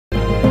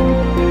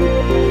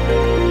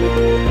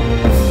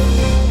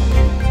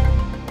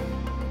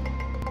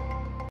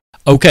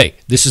Okay,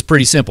 this is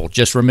pretty simple.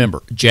 Just remember,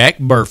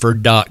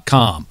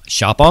 jackburford.com.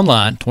 Shop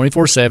online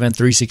 24/7,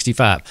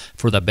 365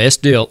 for the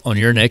best deal on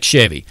your next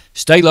Chevy.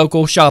 Stay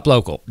local, shop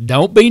local.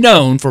 Don't be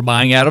known for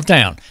buying out of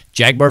town.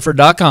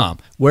 jackburford.com,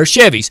 where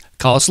Chevys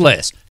cost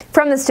less.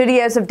 From the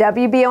studios of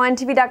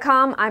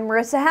WBONTV.com, I'm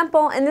Marissa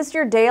Hempel, and this is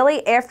your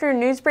daily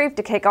afternoon news brief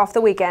to kick off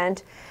the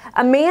weekend.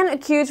 A man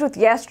accused with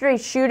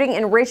yesterday's shooting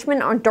in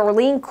Richmond on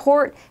Darleen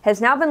Court has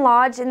now been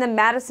lodged in the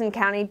Madison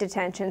County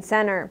Detention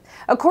Center.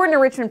 According to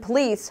Richmond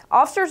police,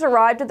 officers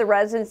arrived at the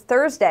residence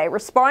Thursday,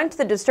 responding to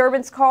the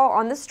disturbance call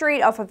on the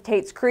street off of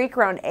Tate's Creek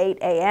around 8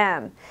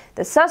 a.m.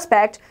 The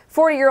suspect,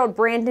 40-year-old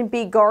Brandon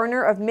B.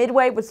 Garner of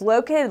Midway, was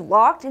located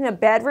locked in a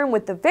bedroom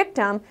with the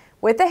victim,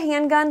 with a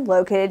handgun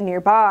located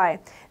nearby.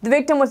 The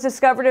victim was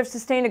discovered to have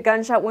sustained a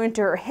gunshot wound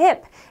to her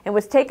hip and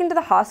was taken to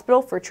the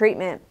hospital for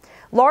treatment.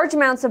 Large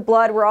amounts of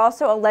blood were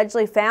also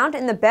allegedly found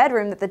in the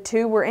bedroom that the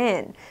two were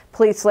in.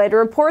 Police later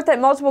report that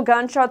multiple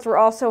gunshots were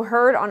also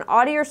heard on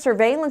audio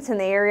surveillance in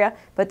the area,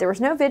 but there was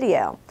no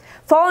video.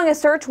 Following a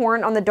search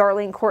warrant on the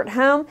Darleen Court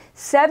home,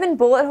 7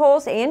 bullet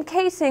holes and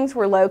casings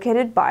were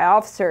located by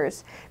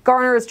officers.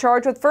 Garner is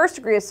charged with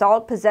first-degree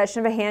assault,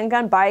 possession of a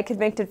handgun by a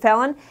convicted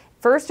felon,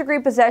 first-degree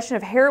possession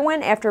of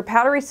heroin after a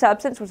powdery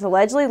substance was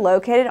allegedly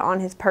located on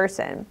his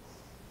person.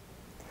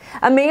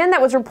 A man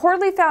that was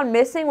reportedly found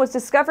missing was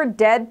discovered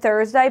dead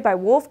Thursday by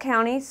Wolfe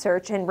County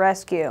Search and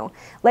Rescue.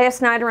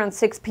 Last night around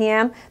 6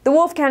 p.m., the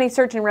Wolfe County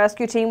Search and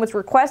Rescue team was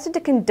requested to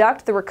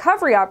conduct the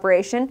recovery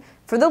operation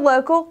for the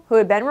local who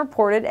had been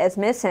reported as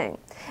missing.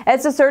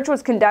 As the search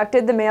was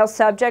conducted, the male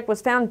subject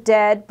was found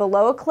dead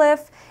below a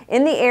cliff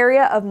in the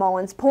area of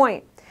Mullins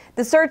Point.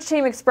 The search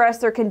team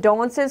expressed their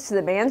condolences to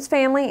the man's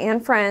family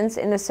and friends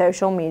in a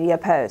social media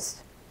post.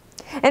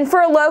 And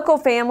for a local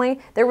family,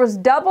 there was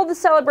double the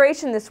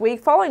celebration this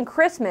week following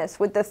Christmas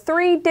with the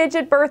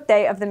 3-digit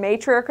birthday of the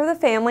matriarch of the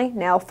family,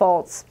 Nell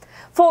Foltz.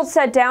 Foltz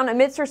sat down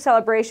amidst her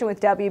celebration with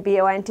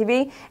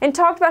WBON-TV and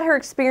talked about her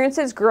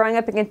experiences growing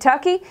up in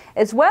Kentucky,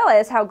 as well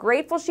as how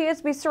grateful she is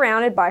to be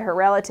surrounded by her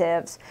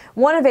relatives.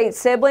 One of 8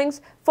 siblings,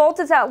 Foltz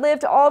has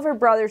outlived all of her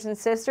brothers and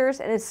sisters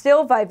and is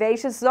still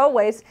vivacious as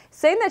always,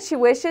 saying that she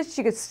wishes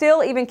she could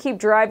still even keep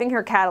driving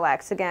her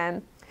Cadillacs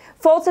again.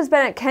 Foltz has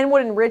been at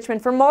Kenwood in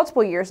Richmond for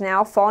multiple years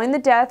now, following the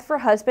death of her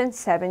husband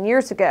 7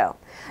 years ago.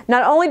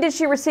 Not only did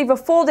she receive a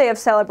full day of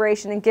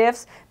celebration and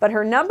gifts, but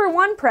her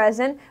 #1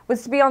 present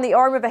was to be on the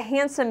arm of a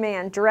handsome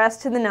man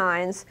dressed to the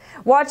nines.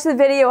 Watch the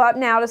video up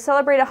now to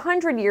celebrate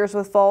 100 years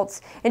with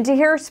Foltz and to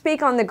hear her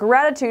speak on the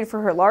gratitude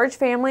for her large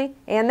family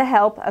and the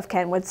help of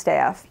Kenwood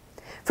staff.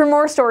 For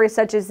more stories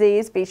such as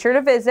these, be sure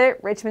to visit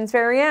Richmond's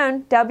very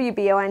own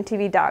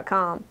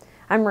WBONTV.com.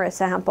 I'm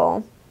Marissa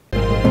Hempel.